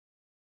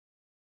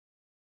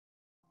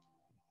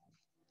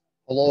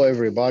Hello,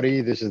 everybody.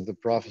 This is the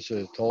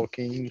professor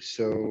talking.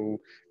 So,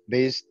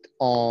 based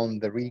on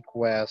the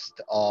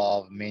request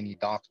of many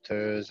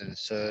doctors and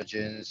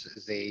surgeons,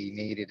 they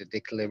needed a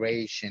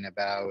declaration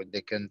about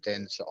the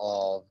contents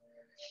of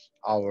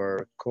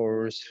our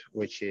course,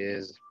 which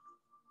is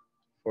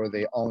for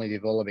the only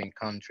developing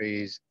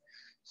countries.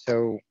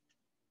 So,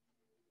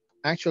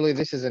 actually,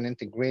 this is an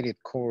integrated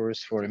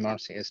course for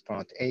MRCS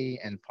Part A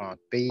and Part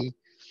B.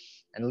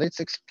 And let's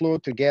explore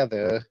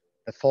together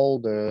the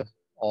folder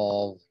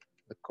of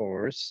the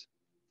course.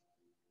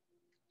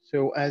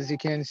 So as you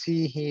can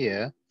see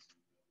here,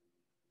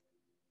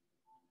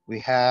 we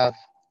have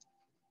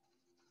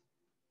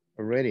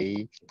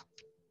already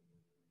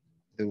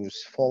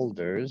those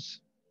folders,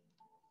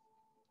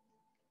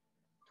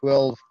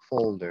 12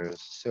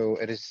 folders. So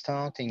it is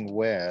starting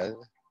with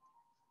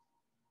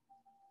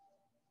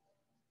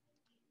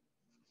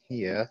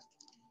here,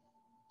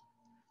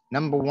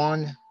 number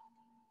one,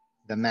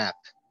 the map.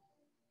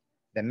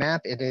 The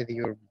map, it is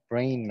your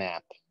brain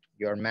map.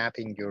 You're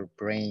mapping your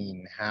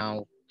brain,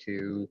 how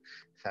to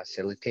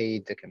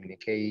facilitate the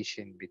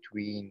communication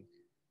between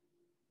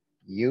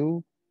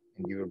you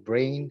and your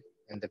brain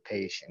and the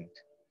patient.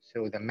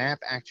 So the map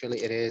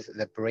actually it is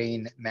the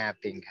brain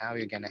mapping, how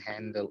you're gonna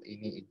handle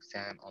any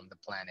exam on the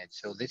planet.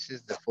 So this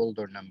is the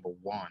folder number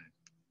one,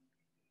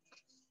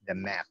 the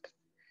map.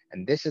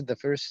 And this is the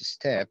first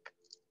step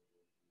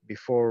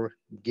before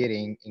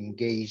getting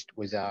engaged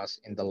with us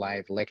in the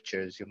live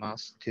lectures. You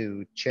must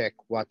to check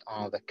what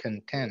are the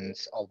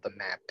contents of the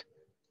map.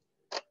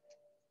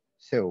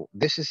 So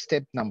this is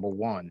step number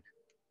one,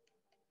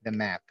 the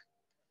map.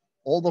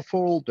 All the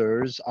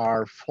folders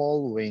are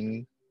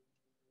following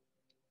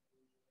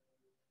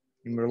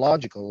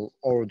numerological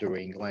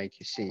ordering, like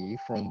you see,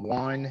 from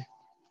 1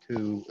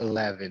 to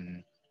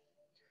 11.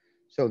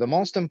 So the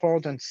most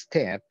important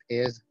step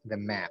is the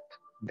map.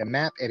 The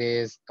map, it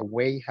is a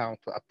way how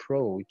to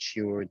approach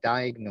your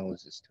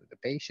diagnosis to the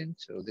patient.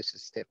 So this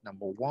is step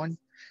number one.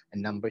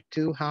 And number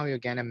two, how you're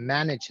gonna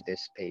manage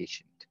this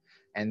patient.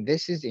 And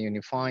this is a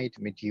unified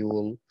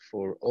module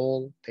for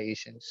all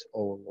patients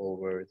all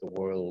over the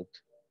world,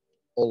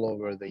 all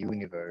over the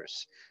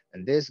universe.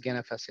 And this is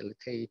gonna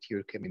facilitate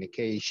your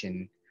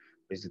communication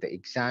with the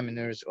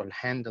examiners or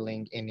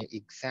handling any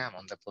exam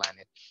on the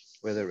planet,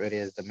 whether it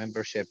is the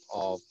membership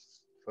of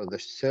for the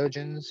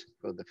surgeons,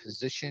 for the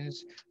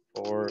physicians,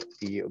 for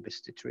the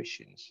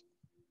obstetricians,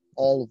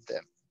 all of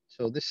them.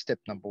 So this is step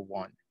number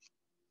one.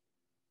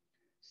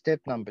 Step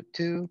number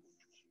two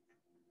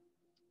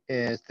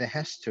is the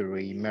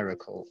history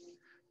miracle.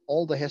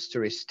 All the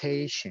history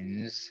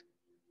stations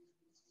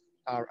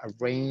are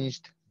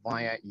arranged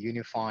via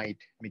unified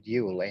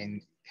module,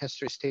 and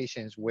history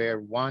stations were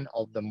one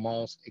of the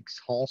most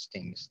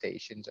exhausting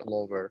stations all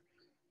over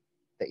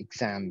the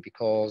exam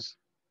because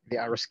they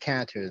are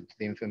scattered,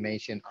 the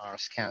information are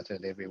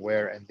scattered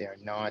everywhere, and they are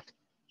not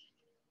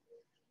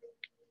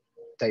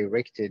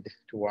directed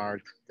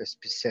toward the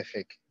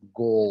specific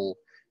goal.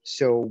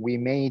 So we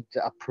made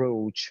the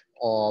approach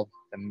of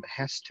the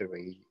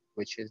history,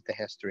 which is the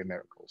history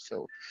miracle.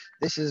 So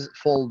this is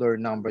folder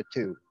number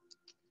two.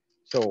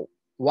 So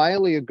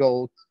while you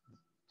go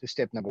to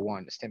step number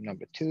one, step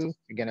number two,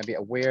 you're gonna be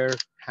aware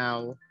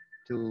how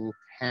to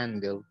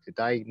handle the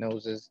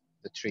diagnosis,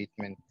 the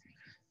treatment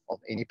of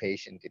any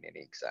patient in any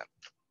exam.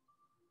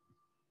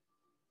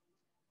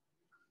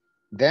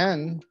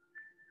 Then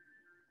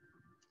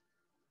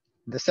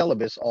the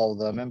syllabus of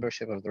the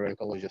membership of the Royal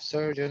College of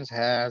Surgeons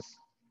has,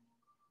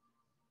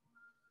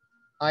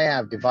 I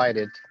have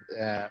divided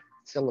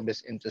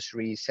syllabus into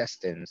three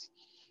systems: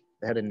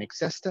 the head and neck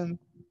system,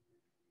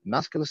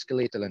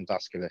 musculoskeletal and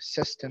vascular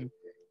system,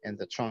 and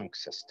the trunk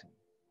system.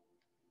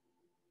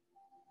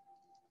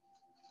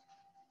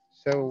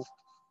 So,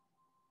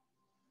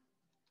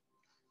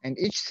 and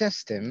each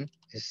system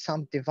is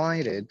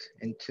subdivided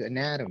into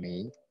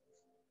anatomy,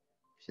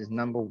 which is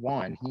number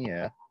one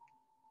here,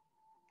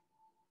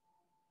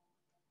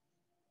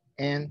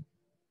 and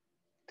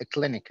the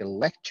clinical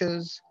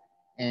lectures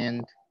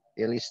and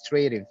the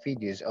illustrative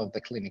videos of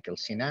the clinical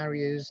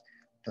scenarios,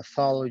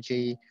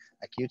 pathology,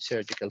 acute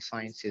surgical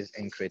sciences,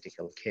 and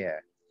critical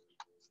care.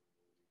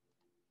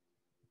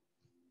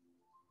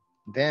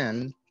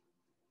 Then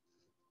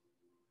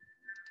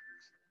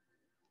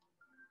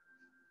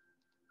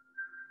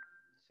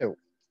so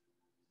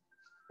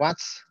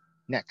what's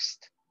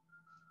next?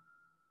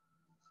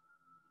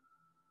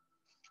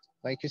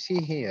 Like you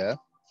see here,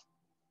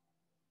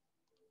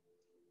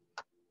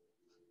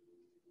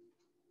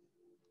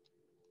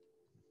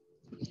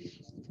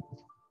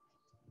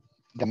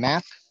 the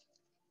map,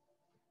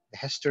 the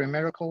history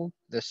miracle,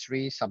 the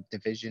three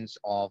subdivisions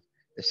of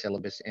the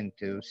syllabus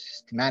into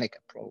systematic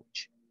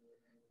approach.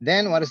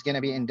 Then what is going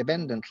to be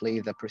independently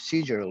the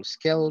procedural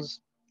skills,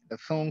 the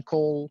phone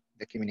call,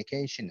 the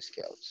communication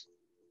skills.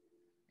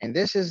 And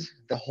this is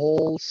the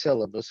whole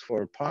syllabus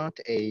for Part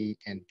A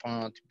and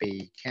Part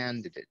B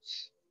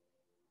candidates.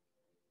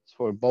 It's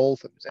for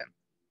both of them.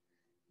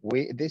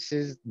 This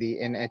is the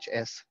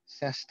NHS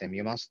system.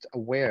 You must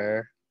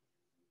aware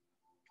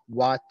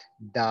what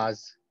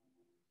does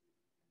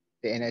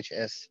the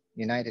NHS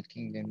United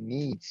Kingdom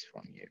needs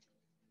from you.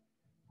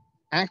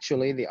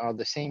 Actually, they are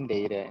the same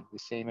data and the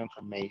same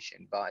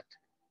information, but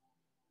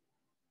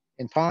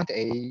in part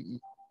A,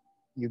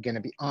 you're going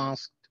to be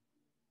asked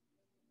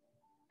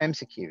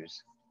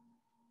MCQs,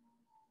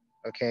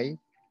 okay?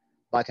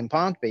 But in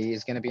part B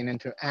is going to be an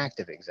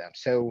interactive exam.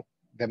 So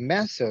the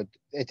method,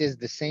 it is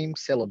the same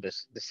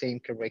syllabus, the same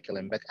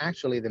curriculum, but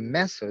actually the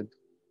method,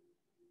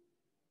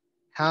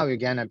 how you're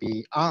going to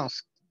be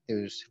asked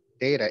those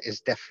data is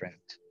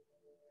different.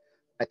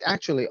 But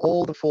actually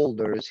all the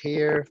folders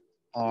here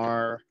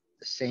are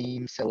the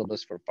same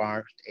syllabus for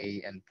part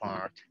A and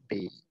part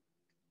B.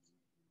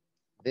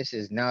 This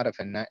is not a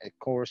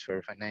course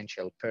for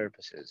financial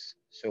purposes,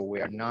 so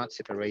we are not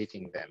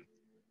separating them.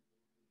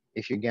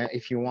 If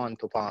you want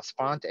to pass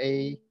part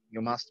A,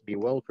 you must be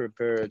well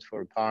prepared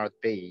for part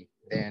B.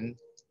 Then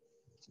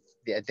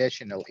the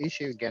additional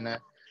issue gonna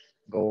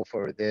go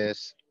for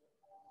this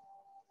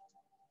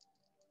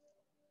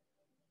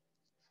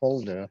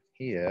folder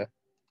here,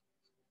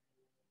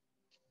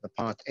 the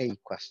part A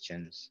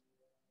questions.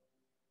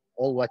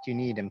 All what you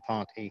need in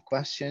part A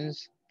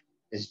questions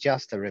is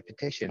just a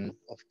repetition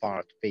of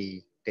part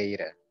B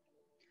data.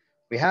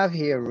 We have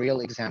here real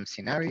exam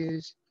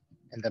scenarios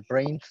and the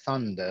brain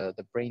thunder.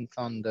 The brain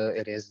thunder,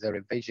 it is the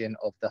revision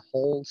of the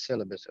whole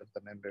syllabus of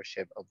the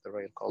membership of the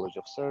Royal College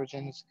of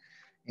Surgeons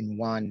in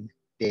one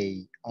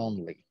day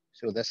only.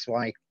 So that's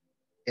why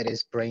it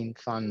is brain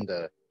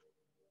thunder.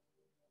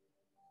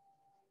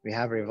 We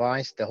have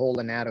revised the whole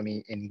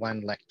anatomy in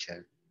one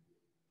lecture,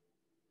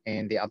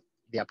 and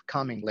the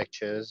upcoming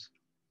lectures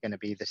going to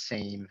be the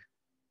same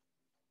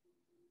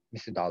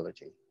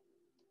methodology.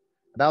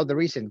 About the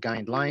recent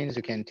guidelines,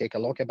 you can take a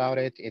look about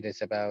it. It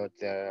is about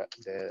the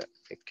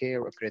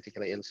care of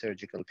critically ill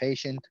surgical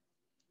patient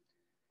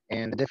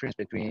and the difference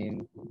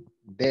between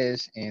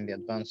this and the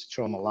advanced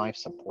trauma life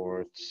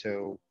support.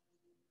 So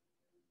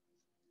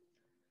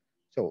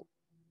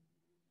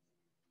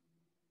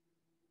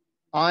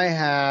I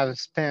have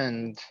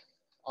spent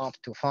up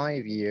to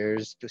 5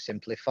 years to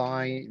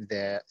simplify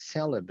the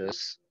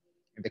syllabus,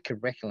 the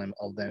curriculum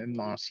of the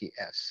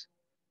MRCS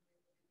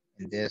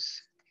in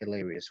this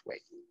hilarious way.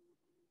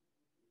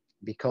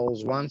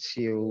 Because once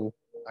you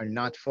are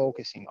not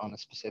focusing on a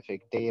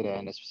specific data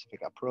and a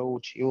specific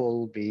approach, you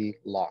will be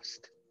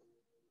lost.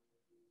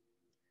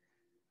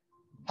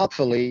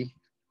 Hopefully,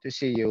 to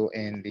see you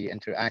in the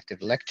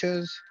interactive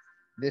lectures.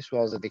 This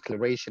was a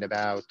declaration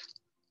about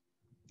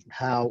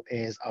how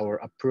is our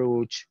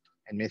approach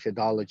and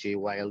methodology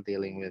while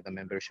dealing with the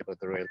membership of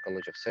the Royal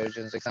College of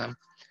Surgeons exam.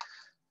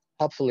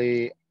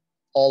 Hopefully,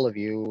 all of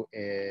you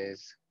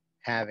is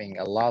having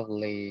a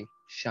lovely,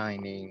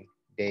 shining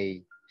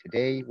day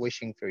today.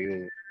 Wishing for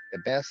you the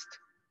best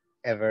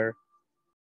ever.